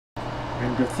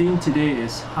And the theme today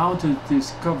is how to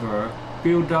discover,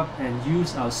 build up, and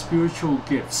use our spiritual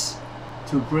gifts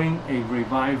to bring a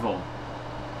revival.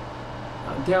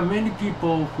 There are many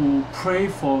people who pray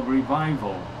for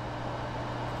revival.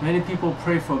 Many people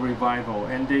pray for revival,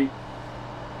 and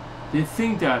they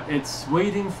think that it's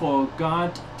waiting for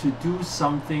God to do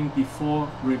something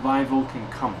before revival can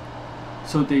come.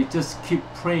 So they just keep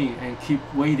praying and keep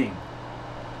waiting.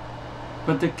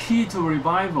 But the key to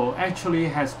revival actually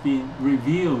has been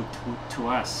revealed to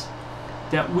us,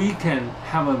 that we can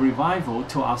have a revival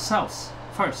to ourselves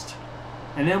first,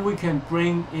 and then we can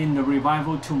bring in the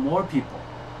revival to more people.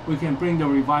 We can bring the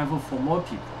revival for more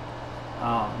people,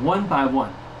 one by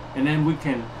one, and then we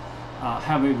can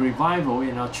have a revival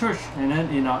in our church and then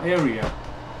in our area.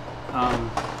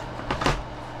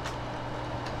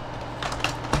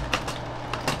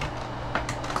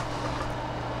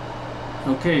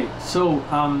 Okay, so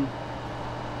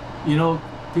you know,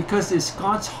 because it's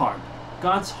God's heart.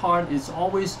 God's heart is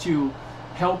always to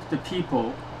help the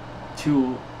people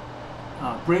to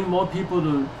bring more people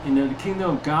to in the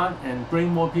kingdom of God, and bring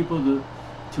more people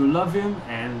to love Him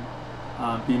and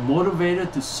be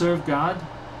motivated to serve God.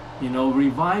 You know,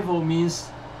 revival means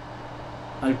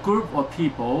a group of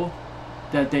people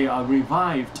that they are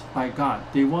revived by God.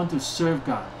 They want to serve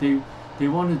God. They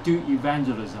want to do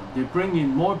evangelism. They bring in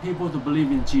more people to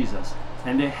believe in Jesus,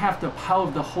 and they have the power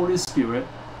of the Holy Spirit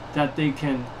that they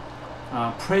can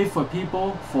pray for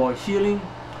people for healing,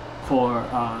 for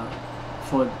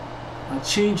a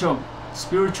change of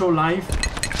spiritual life,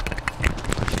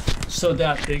 so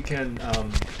that they can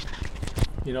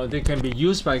you know, they can be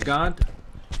used by God.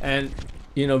 And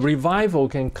you know, revival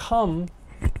can come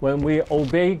when we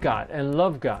obey God and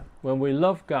love God. When we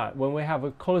love God, when we have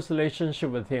a close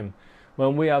relationship with Him,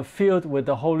 when we are filled with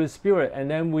the Holy Spirit, and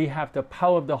then we have the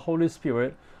power of the Holy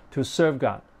Spirit to serve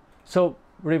God. So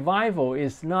revival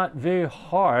is not very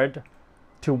hard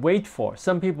to wait for.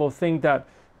 Some people think that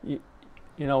you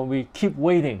know, we keep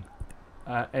waiting,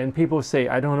 and people say,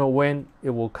 I don't know when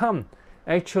it will come.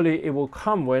 Actually, it will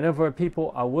come whenever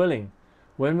people are willing.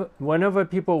 Whenever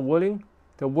people are willing,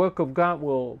 the work of God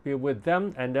will be with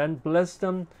them, and then bless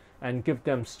them and give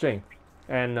them strength,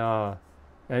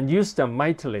 and use them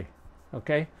mightily.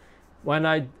 Okay, when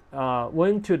I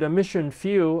went to the mission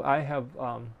field, I have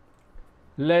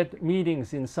led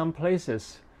meetings in some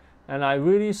places, and I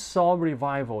really saw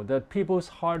revival, that people's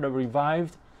heart are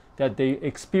revived, that they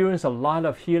experience a lot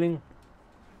of healing,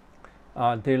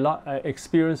 they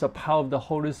experience the power of the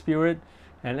Holy Spirit,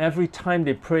 and every time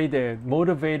they pray, they're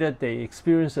motivated, they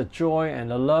experience the joy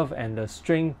and the love and the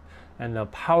strength and the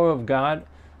power of God,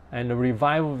 and the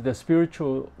revival of the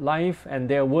spiritual life, and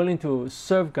they're willing to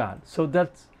serve God. So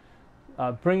that's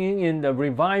bringing in the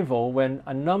revival when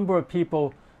a number of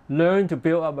people learn to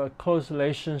build up a close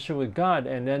relationship with God,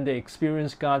 and then they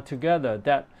experience God together.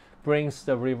 That brings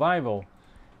the revival.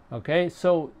 Okay,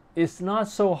 so it's not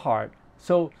so hard.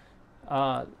 So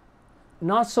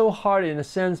not so hard in a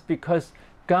sense, because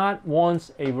God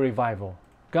wants a revival.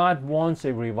 God wants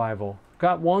a revival.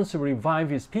 God wants to revive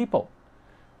His people.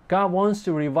 God wants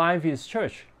to revive His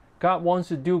church. God wants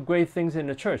to do great things in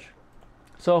the church.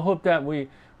 So I hope that we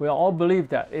all believe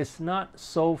that it's not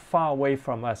so far away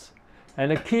from us.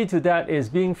 And the key to that is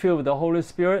being filled with the Holy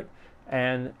Spirit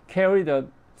and carry the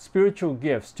spiritual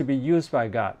gifts to be used by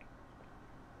God.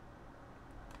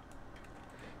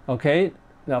 Okay,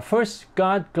 now first,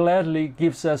 God gladly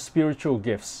gives us spiritual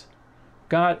gifts.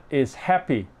 God is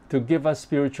happy to give us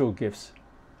spiritual gifts.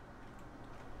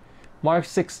 Mark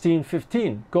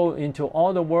 16:15, go into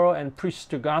all the world and preach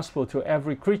the gospel to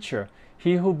every creature.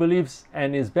 He who believes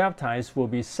and is baptized will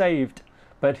be saved,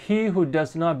 but he who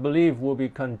does not believe will be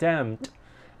condemned.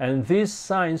 And these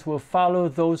signs will follow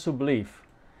those who believe.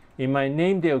 In my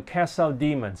name they will cast out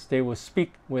demons. They will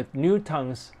speak with new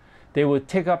tongues. They will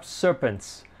take up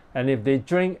serpents. And if they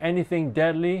drink anything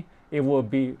deadly, it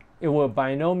will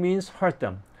by no means hurt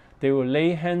them. They will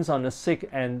lay hands on the sick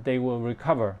and they will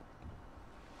recover.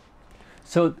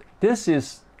 So this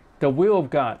is the will of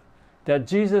God, that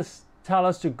Jesus tells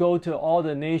us to go to all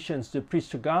the nations to preach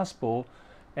the gospel,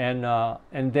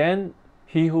 and then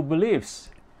he who believes,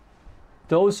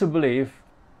 those who believe,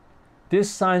 these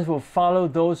signs will follow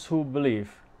those who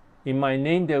believe. In my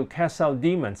name they will cast out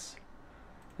demons,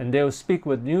 and they will speak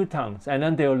with new tongues, and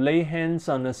then they will lay hands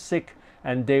on the sick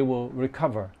and they will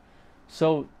recover.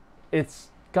 So it's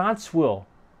God's will.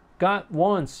 God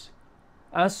wants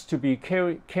us to be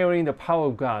carrying the power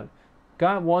of God.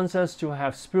 God wants us to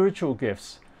have spiritual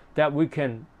gifts, that we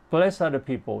can bless other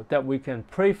people, that we can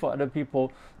pray for other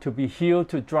people to be healed,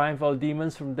 to drive out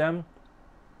demons from them.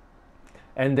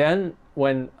 And then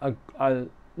when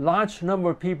large number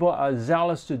of people are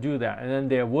zealous to do that, and then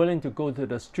they're willing to go to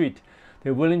the street,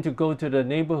 they're willing to go to the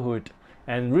neighborhood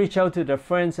and reach out to their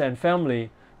friends and family,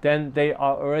 then they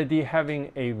are already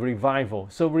having a revival.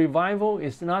 So revival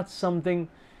is not something,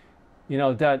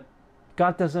 that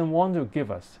God doesn't want to give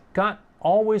us. God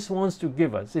always wants to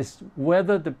give us. It's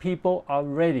whether the people are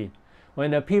ready.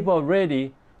 When the people are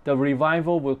ready, the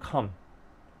revival will come.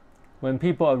 When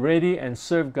people are ready and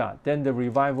serve God, then the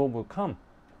revival will come.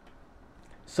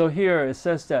 So here it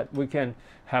says that we can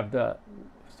have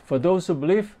for those who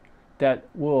believe, that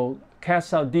will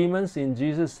cast out demons in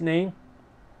Jesus' name,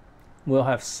 we'll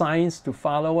have signs to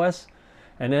follow us,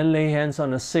 and then lay hands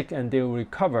on the sick and they will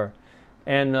recover.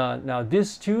 And now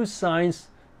these two signs,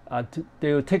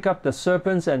 they will take up the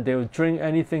serpents and they will drink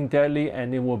anything deadly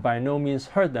and it will by no means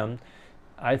hurt them.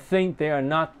 I think they are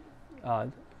not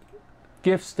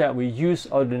gifts that we use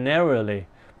ordinarily,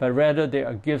 but rather they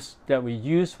are gifts that we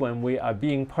use when we are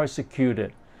being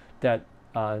persecuted, that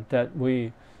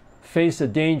we face the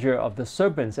danger of the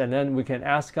serpents, and then we can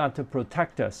ask God to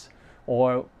protect us.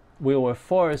 Or we are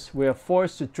forced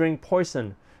to drink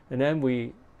poison, and then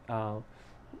we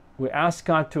ask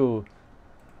God to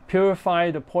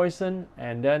purify the poison,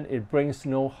 and then it brings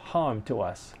no harm to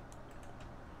us.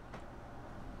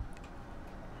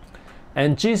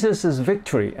 And Jesus is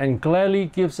victory and gladly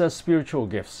gives us spiritual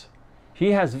gifts.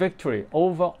 He has victory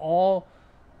over all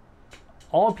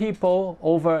people,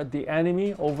 over the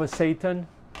enemy, over Satan,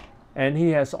 and he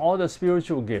has all the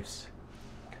spiritual gifts.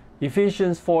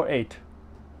 Ephesians 4:8.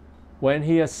 When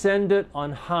he ascended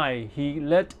on high, he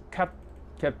led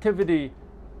captivity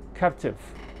captive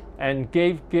and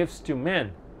gave gifts to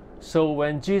men. So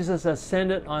when Jesus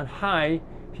ascended on high,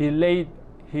 he led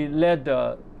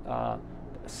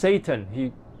Satan.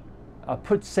 He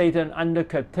put Satan under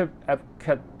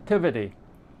captivity.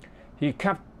 He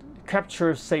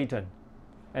captured Satan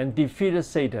and defeated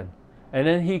Satan. And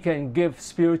then he can give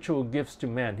spiritual gifts to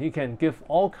men. He can give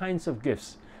all kinds of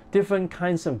gifts, different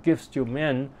kinds of gifts to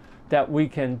men, that we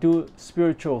can do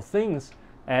spiritual things,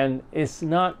 and it's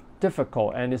not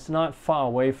difficult and it's not far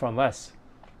away from us.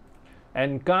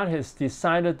 And God has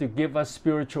decided to give us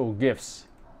spiritual gifts.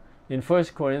 In 1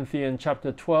 Corinthians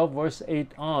chapter 12, verse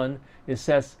 8 on, it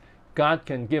says God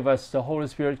can give us, the Holy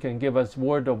Spirit can give us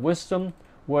word of wisdom,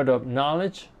 word of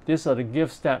knowledge. These are the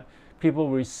gifts that people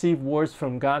receive, words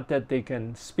from God, that they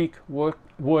can speak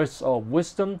words of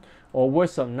wisdom or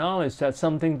words of knowledge. That's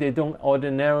something they don't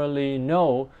ordinarily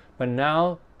know, but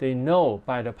now they know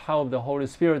by the power of the Holy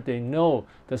Spirit. They know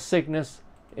the sickness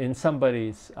in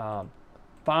somebody's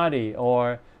body,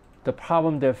 or the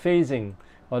problem they're facing,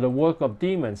 or the work of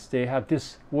demons. They have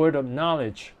this word of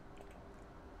knowledge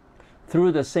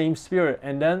through the same Spirit.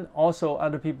 And then also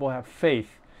other people have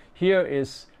faith. Here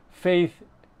is faith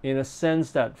in a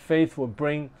sense that faith will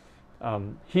bring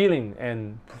healing,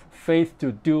 and faith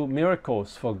to do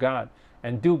miracles for God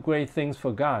and do great things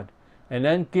for God. And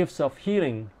then gifts of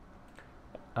healing.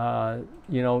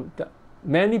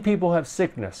 Many people have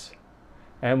sickness,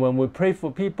 and when we pray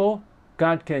for people,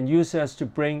 God can use us to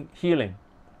bring healing.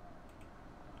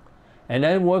 And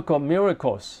then work of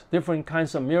miracles, different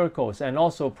kinds of miracles, and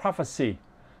also prophecy,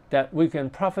 that we can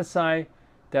prophesy,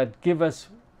 that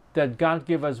God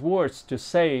give us words to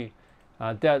say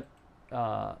that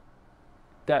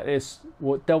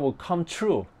will come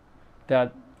true,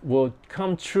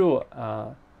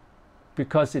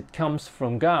 because it comes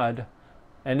from God.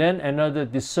 And then another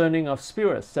discerning of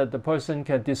spirits, that the person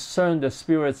can discern the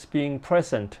spirits being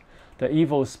present, the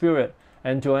evil spirit,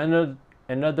 and to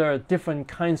another different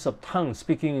kinds of tongues,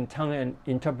 speaking in tongue and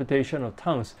interpretation of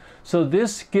tongues. So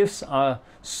these gifts are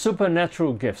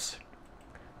supernatural gifts.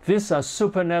 These are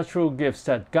supernatural gifts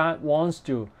that God wants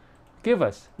to give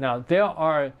us. Now, there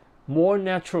are more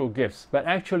natural gifts, but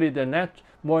actually the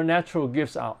more natural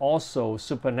gifts are also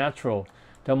supernatural.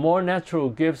 The more natural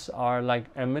gifts are like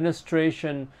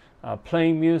administration,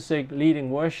 playing music, leading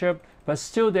worship, but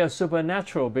still they're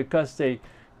supernatural because they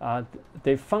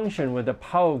function with the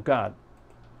power of God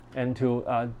and to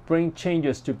bring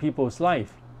changes to people's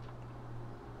life.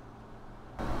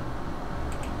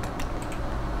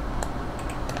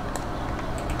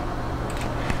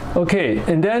 Okay,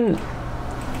 and then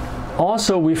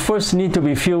also we first need to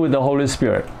be filled with the Holy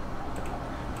Spirit.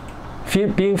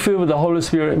 Being filled with the Holy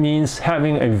Spirit means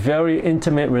having a very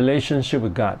intimate relationship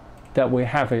with God, that we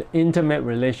have an intimate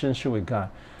relationship with God,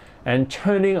 and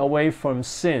turning away from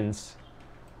sins.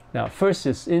 Now, first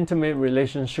is intimate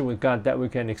relationship with God, that we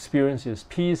can experience His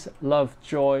peace, love,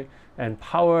 joy, and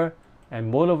power,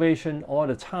 and motivation all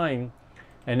the time.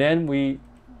 And then we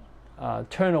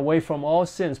turn away from all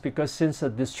sins, because sins are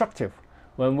destructive.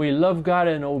 When we love God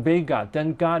and obey God,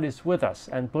 then God is with us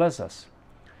and bless us.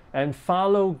 And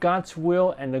follow God's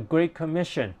will and the Great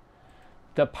Commission.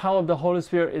 The power of the Holy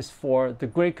Spirit is for the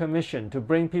Great Commission, to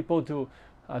bring people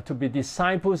to be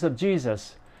disciples of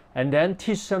Jesus, and then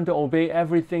teach them to obey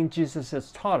everything Jesus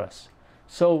has taught us.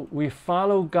 So we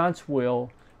follow God's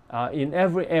will in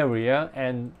every area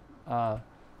and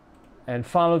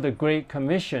follow the Great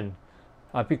Commission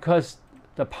because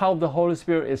the power of the Holy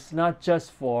Spirit is not just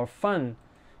for fun,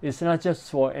 it's not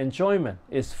just for enjoyment,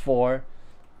 it's for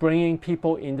bringing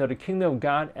people into the kingdom of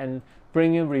God and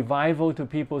bringing revival to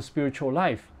people's spiritual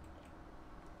life.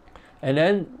 And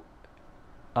then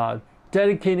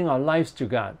dedicating our lives to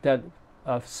God. That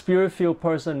a spirit-filled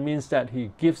person means that he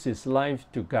gives his life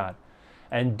to God.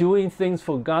 And doing things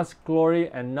for God's glory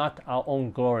and not our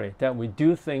own glory. That we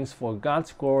do things for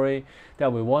God's glory,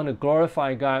 that we want to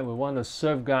glorify God, we want to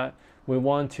serve God, we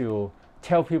want to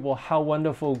tell people how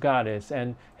wonderful God is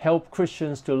and help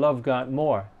Christians to love God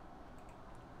more.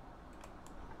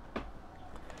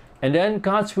 And then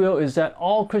God's will is that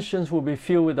all Christians will be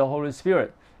filled with the Holy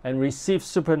Spirit and receive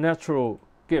supernatural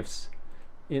gifts.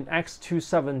 In Acts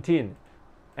 2:17,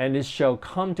 and it shall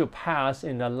come to pass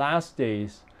in the last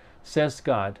days, says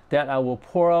God, that I will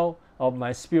pour out of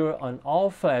my Spirit on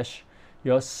all flesh.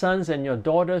 Your sons and your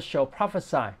daughters shall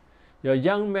prophesy. Your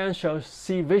young men shall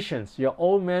see visions. Your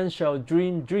old men shall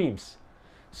dream dreams.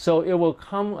 So it will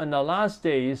come in the last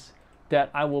days that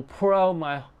I will pour out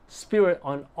my Spirit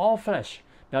on all flesh.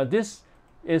 Now this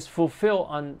is fulfilled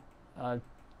on in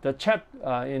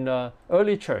the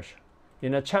early church,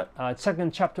 in the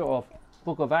second chapter of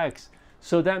book of Acts.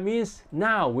 So that means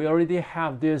now we already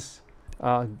have this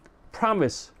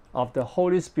promise of the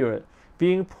Holy Spirit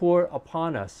being poured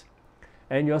upon us.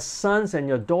 And your sons and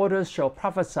your daughters shall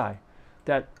prophesy.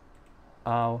 That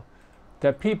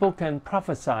people can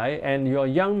prophesy, and your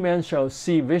young men shall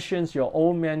see visions, your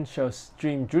old men shall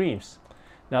dream dreams.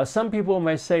 Now some people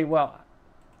may say, well,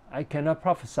 I cannot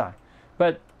prophesy.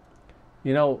 But,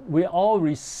 you know, we all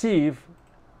receive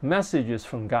messages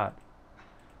from God.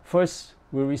 First,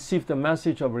 we receive the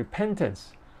message of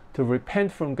repentance, to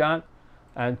repent from God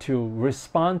and to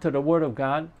respond to the Word of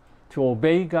God, to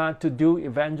obey God, to do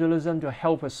evangelism, to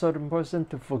help a certain person,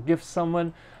 to forgive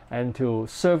someone, and to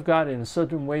serve God in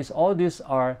certain ways. All these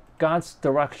are God's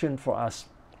direction for us.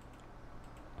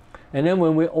 And then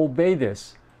when we obey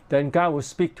this, then God will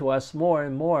speak to us more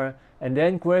and more. And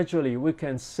then gradually we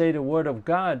can say the Word of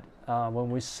God when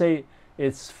we say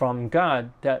it's from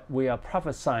God, that we are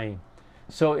prophesying.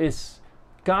 So it's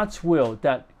God's will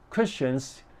that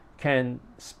Christians can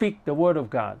speak the Word of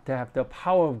God, to have the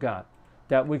power of God,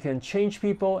 that we can change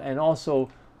people and also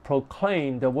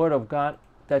proclaim the Word of God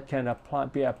that can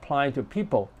be applied to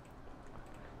people.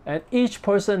 And each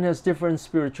person has different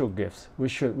spiritual gifts. We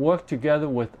should work together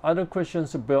with other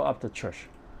Christians to build up the church.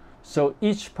 So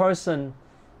each person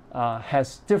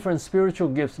has different spiritual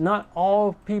gifts. Not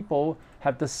all people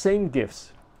have the same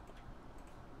gifts.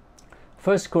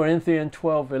 1 Corinthians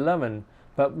 12:11,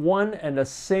 but one and the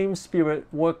same Spirit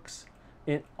works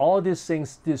in all these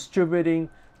things, distributing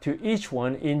to each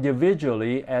one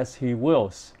individually as He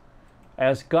wills,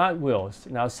 as God wills.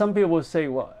 Now some people say,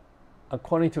 well,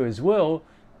 according to His will,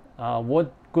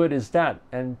 what good is that?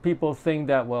 And people think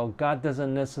that, well, God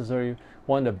doesn't necessarily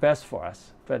want the best for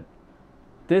us. But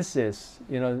this is,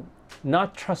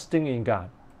 not trusting in God.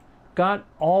 God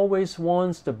always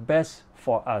wants the best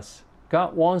for us.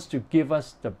 God wants to give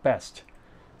us the best.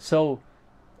 So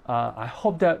I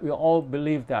hope that we all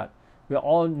believe that. We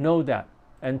all know that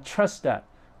and trust that.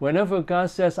 Whenever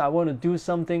God says, I want to do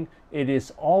something, it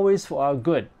is always for our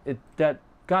good. That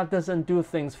God doesn't do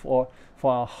things for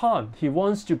our harm. He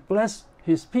wants to bless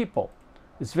His people.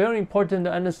 It's very important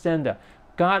to understand that.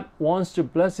 God wants to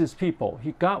bless His people.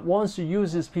 God wants to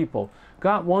use His people.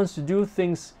 God wants to do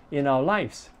things in our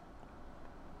lives.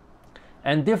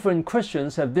 And different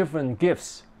Christians have different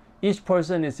gifts. Each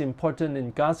person is important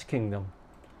in God's kingdom.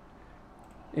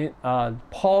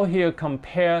 Paul here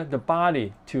compared the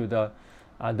body to the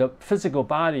physical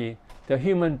body, the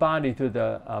human body, to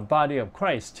the body of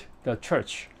Christ, the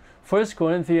church. 1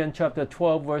 Corinthians chapter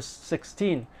 12, verse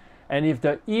 16. And if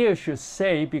the ear should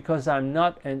say, because I'm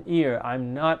not an ear,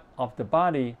 I'm not of the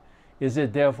body, is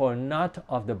it therefore not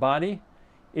of the body?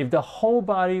 If the whole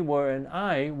body were an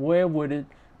eye, where would it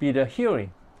be the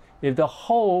hearing? If the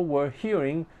whole were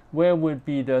hearing, where would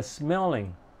be the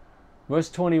smelling? Verse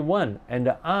 21, and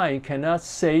the eye cannot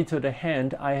say to the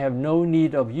hand, I have no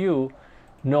need of you,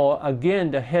 nor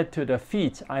again the head to the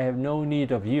feet, I have no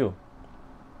need of you.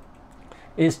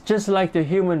 It's just like the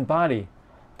human body,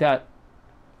 that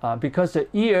because the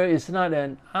ear is not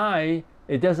an eye,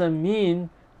 it doesn't mean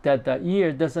that the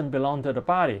ear doesn't belong to the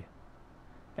body.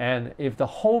 And if the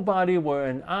whole body were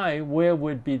an eye, where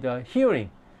would be the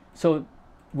hearing? So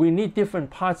we need different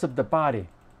parts of the body.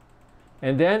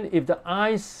 And then if the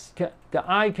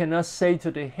eye cannot say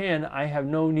to the hand, I have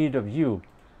no need of you,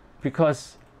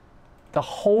 because the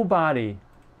whole body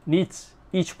needs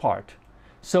each part.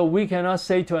 So we cannot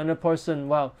say to another person,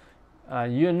 well,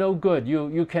 you're no good,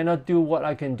 you cannot do what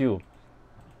I can do.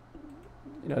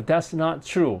 That's not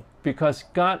true, because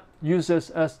God uses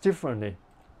us differently.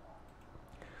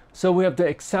 So we have to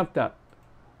accept that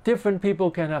different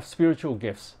people can have spiritual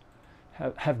gifts,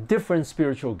 have different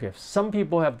spiritual gifts. Some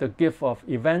people have the gift of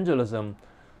evangelism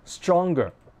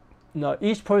stronger. Now,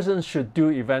 each person should do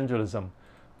evangelism,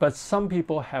 but some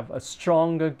people have a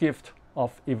stronger gift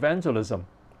of evangelism.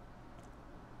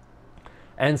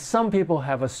 And some people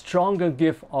have a stronger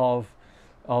gift of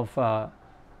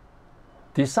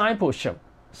discipleship.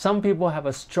 Some people have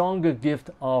a stronger gift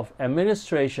of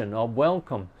administration, of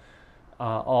welcome,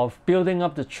 of building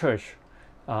up the church,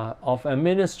 of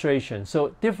administration.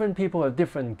 So different people have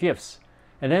different gifts.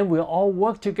 And then we all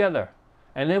work together.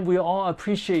 And then we all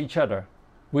appreciate each other.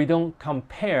 We don't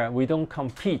compare, we don't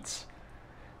compete.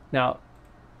 Now,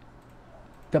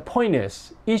 the point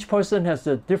is, each person has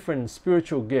the different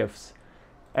spiritual gifts.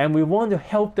 And we want to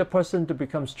help the person to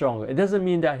become stronger. It doesn't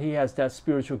mean that he has that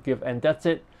spiritual gift and that's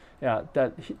it. Yeah,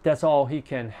 that's all he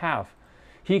can have.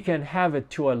 He can have it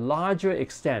to a larger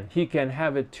extent. He can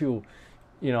have it to,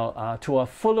 to a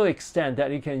fuller extent, that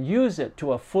he can use it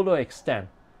to a fuller extent.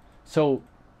 So,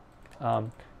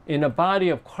 in the body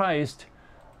of Christ,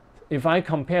 if I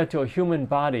compare to a human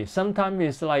body, sometimes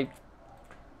it's like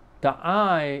the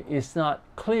eye is not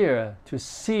clear to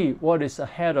see what is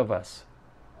ahead of us.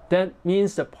 That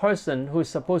means the person who is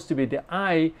supposed to be the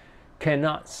eye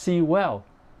cannot see well.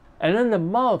 And then the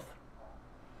mouth,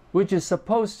 which is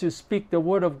supposed to speak the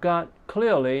word of God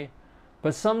clearly,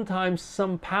 but sometimes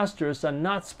some pastors are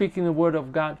not speaking the word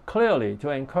of God clearly to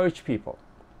encourage people.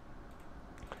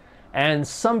 And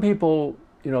some people,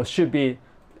 should be,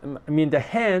 the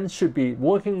hand should be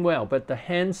working well, but the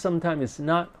hand sometimes is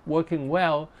not working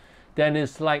well. Then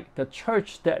it's like the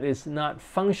church that is not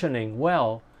functioning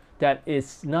well, that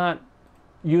is not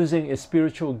using its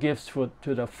spiritual gifts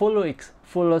to the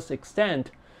fullest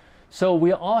extent. So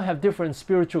we all have different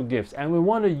spiritual gifts, and we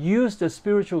want to use the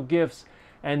spiritual gifts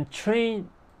and train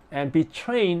and be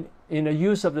trained in the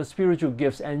use of the spiritual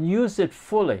gifts and use it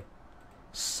fully,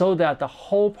 so that the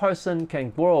whole person can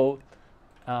grow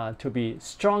to be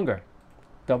stronger.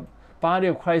 The body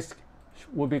of Christ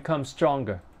will become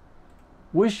stronger.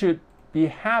 We should be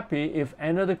happy if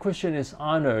another Christian is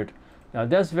honored. Now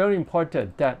that's very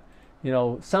important, that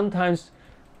sometimes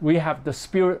we have the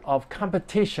spirit of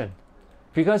competition,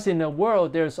 because in the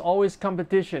world there's always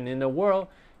competition. In the world,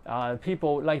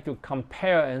 people like to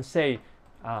compare and say,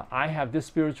 I have this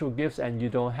spiritual gifts and you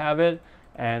don't have it,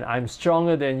 and I'm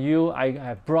stronger than you, I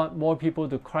have brought more people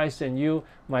to Christ than you,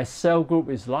 my cell group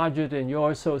is larger than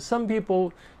yours. So some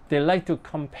people, they like to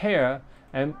compare,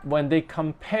 and when they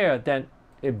compare, then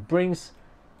it brings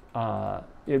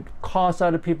it causes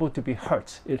other people to be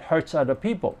hurt. It hurts other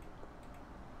people.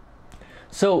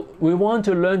 So we want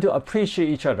to learn to appreciate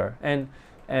each other and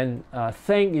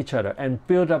thank each other and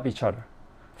build up each other.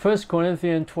 1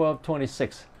 Corinthians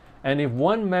 12:26. And if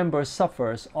one member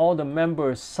suffers, all the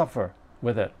members suffer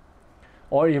with it.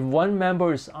 Or if one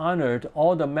member is honored,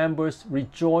 all the members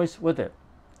rejoice with it.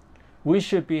 We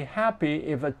should be happy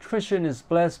if a Christian is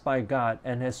blessed by God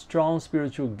and has strong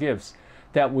spiritual gifts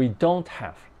that we don't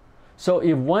have. So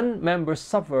if one member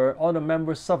suffers, all the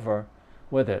members suffer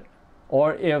with it.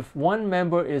 Or if one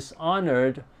member is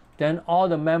honored, then all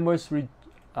the members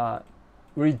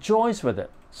rejoice with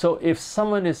it. So if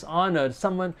someone is honored,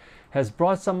 someone has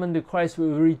brought someone to Christ, we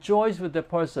rejoice with the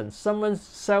person. Someone's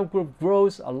cell group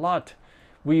grows a lot,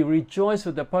 we rejoice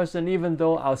with the person even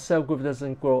though our cell group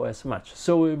doesn't grow as much.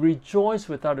 So we rejoice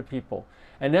with other people.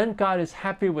 And then God is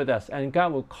happy with us, and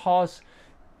God will cause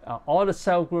all the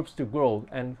cell groups to grow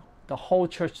and the whole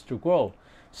church to grow.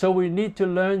 So we need to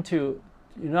learn to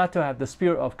not to have the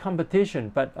spirit of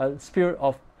competition, but a spirit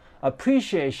of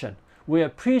appreciation. We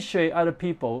appreciate other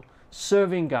people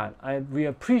serving God. We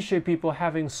appreciate people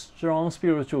having strong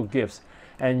spiritual gifts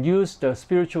and use the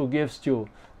spiritual gifts to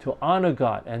honor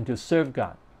God and to serve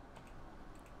God.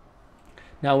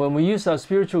 Now, when we use our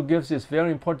spiritual gifts, it's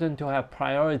very important to have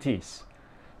priorities.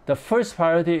 The first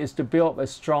priority is to build a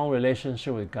strong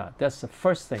relationship with God. That's the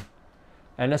first thing.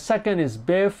 And the second is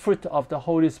bear fruit of the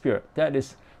Holy Spirit. That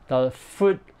is the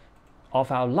fruit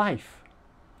of our life.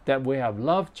 that we have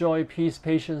love, joy, peace,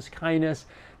 patience, kindness,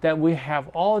 that we have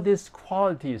all these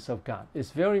qualities of God.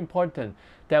 It's very important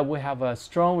that we have a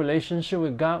strong relationship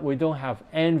with God. We don't have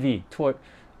envy toward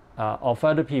of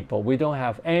other people. We don't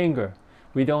have anger.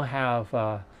 We don't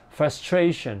have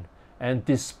frustration and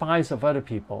despise of other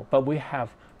people. But we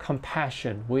have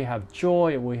compassion. We have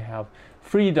joy. We have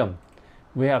freedom.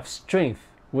 We have strength.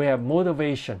 We have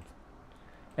motivation.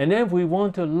 And then we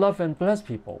want to love and bless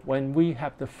people. When we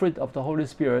have the fruit of the Holy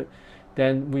Spirit,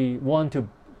 then we want to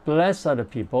bless other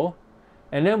people.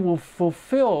 And then we'll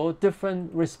fulfill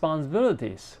different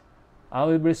responsibilities.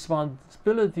 Our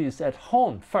responsibilities at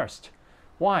home first.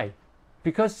 Why?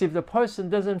 Because if the person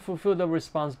doesn't fulfill the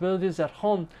responsibilities at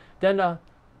home, then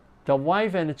the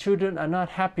wife and the children are not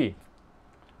happy.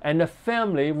 And the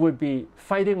family would be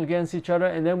fighting against each other,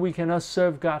 and then we cannot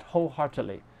serve God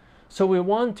wholeheartedly. So we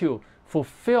want to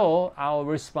fulfill our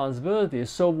responsibilities,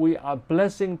 so we are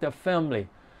blessing the family,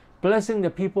 blessing the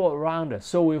people around us.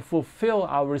 So we fulfill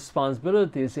our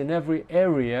responsibilities in every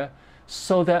area,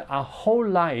 so that our whole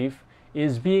life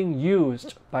is being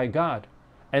used by God.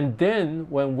 And then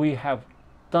when we have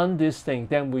done this thing,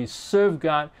 then we serve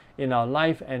God in our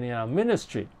life and in our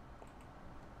ministry.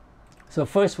 So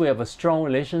first we have a strong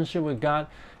relationship with God,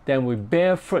 then we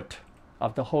bear fruit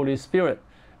of the Holy Spirit,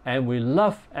 and we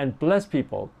love and bless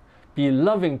people, be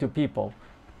loving to people,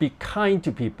 be kind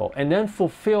to people, and then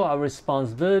fulfill our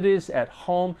responsibilities at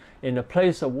home, in the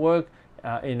place of work,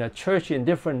 in a church, in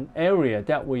different area,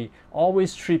 that we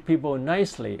always treat people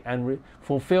nicely and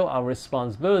fulfill our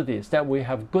responsibilities, that we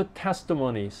have good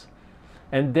testimonies.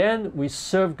 And then we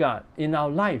serve God in our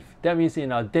life. That means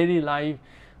in our daily life,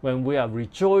 when we are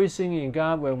rejoicing in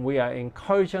God, when we are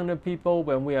encouraging other people,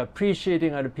 when we are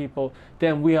appreciating other people,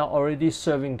 then we are already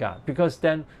serving God. Because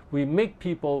then we make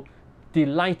people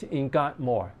delight in God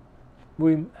more.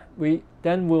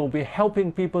 Then we'll be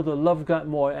helping people to love God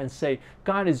more and say,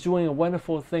 God is doing a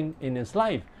wonderful thing in his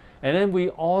life. And then we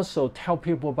also tell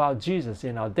people about Jesus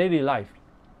in our daily life.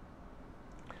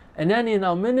 And then in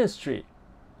our ministry,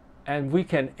 and we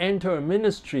can enter a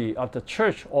ministry of the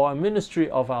church or a ministry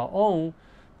of our own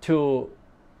to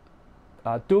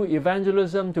do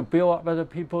evangelism, to build up other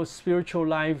people's spiritual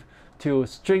life, to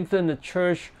strengthen the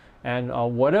church, and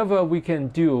whatever we can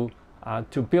do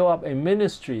to build up a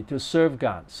ministry to serve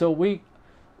God. So we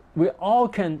all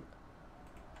can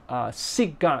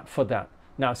seek God for that.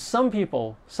 Now some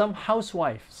people, some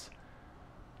housewives,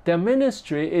 their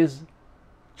ministry is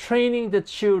training the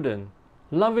children,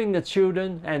 loving the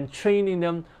children, and training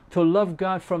them to love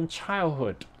God from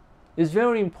childhood. It's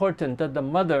very important that the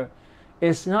mother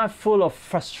is not full of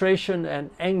frustration and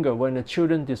anger when the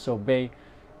children disobey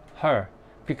her,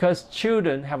 because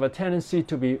children have a tendency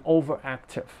to be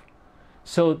overactive.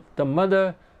 So the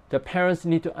mother, the parents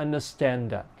need to understand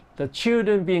that. The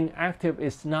children being active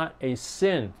is not a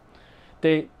sin.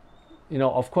 They,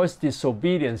 of course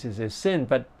disobedience is a sin,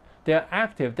 but they're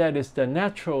active. That is the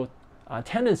natural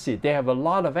tendency. They have a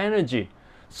lot of energy.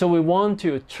 So we want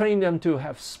to train them to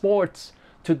have sports,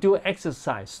 to do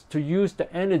exercise, to use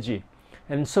the energy,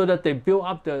 and so that they build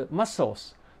up the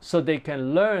muscles, so they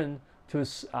can learn to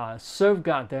serve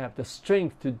God. They have the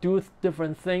strength to do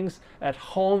different things at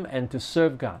home and to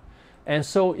serve God. And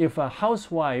so if a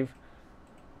housewife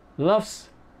loves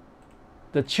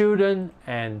the children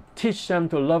and teach them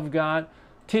to love God,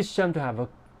 teach them to have a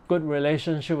good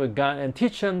relationship with God, and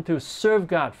teach them to serve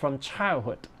God from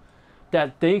childhood,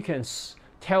 that they can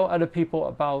tell other people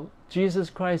about Jesus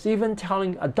Christ, even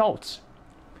telling adults.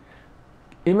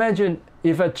 Imagine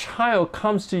if a child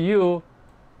comes to you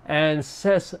and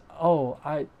says, oh,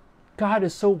 God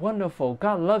is so wonderful,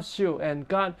 God loves you, and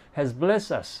God has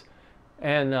blessed us,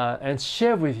 and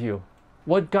share with you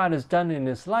what God has done in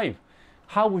his life.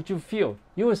 How would you feel?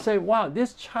 You would say, wow,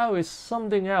 this child is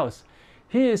something else.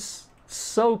 He is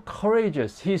so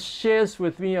courageous. He shares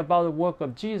with me about the work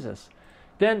of Jesus.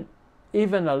 Then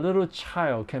even a little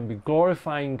child can be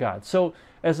glorifying God. So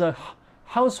as a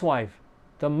housewife,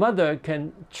 the mother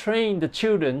can train the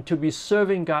children to be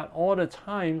serving God all the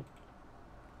time.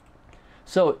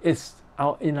 So it's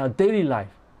in our daily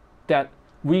life that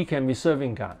we can be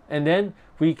serving God. And then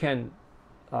we can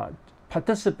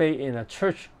participate in a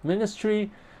church ministry,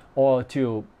 or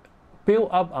to build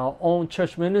up our own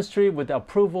church ministry with the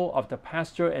approval of the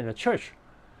pastor and the church.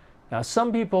 Now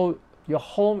some people, your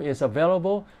home is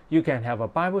available, you can have a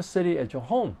Bible study at your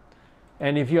home.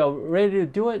 And if you are ready to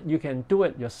do it, you can do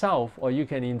it yourself, or you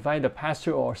can invite a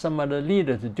pastor or some other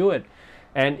leader to do it.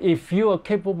 And if you are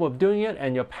capable of doing it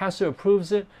and your pastor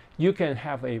approves it, you can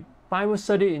have a Bible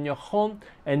study in your home,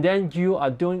 and then you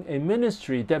are doing a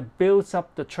ministry that builds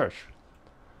up the church.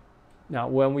 Now,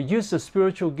 when we use the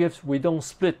spiritual gifts, we don't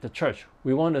split the church.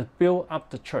 We want to build up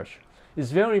the church.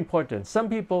 It's very important. Some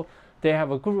people, they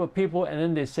have a group of people and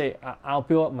then they say, I'll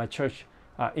build up my church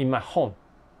in my home.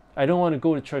 I don't want to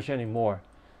go to church anymore.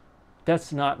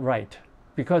 That's not right,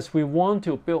 because we want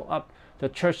to build up the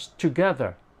church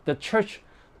together. The church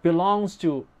belongs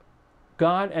to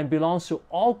God and belongs to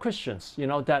all Christians, you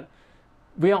know, that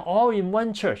we are all in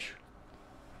one church,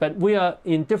 but we are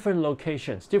in different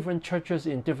locations, different churches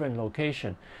in different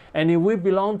locations. And if we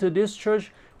belong to this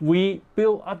church, we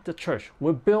build up the church.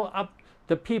 We build up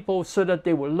the people so that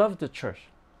they will love the church.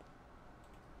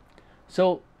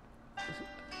 So,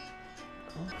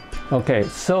 okay,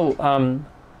 so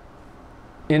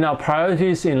in our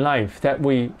priorities in life, that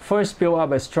we first build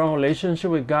up a strong relationship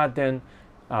with God, then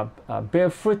bear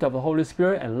fruit of the Holy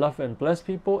Spirit and love and bless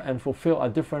people and fulfill our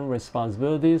different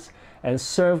responsibilities and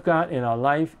serve God in our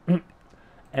life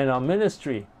and our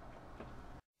ministry.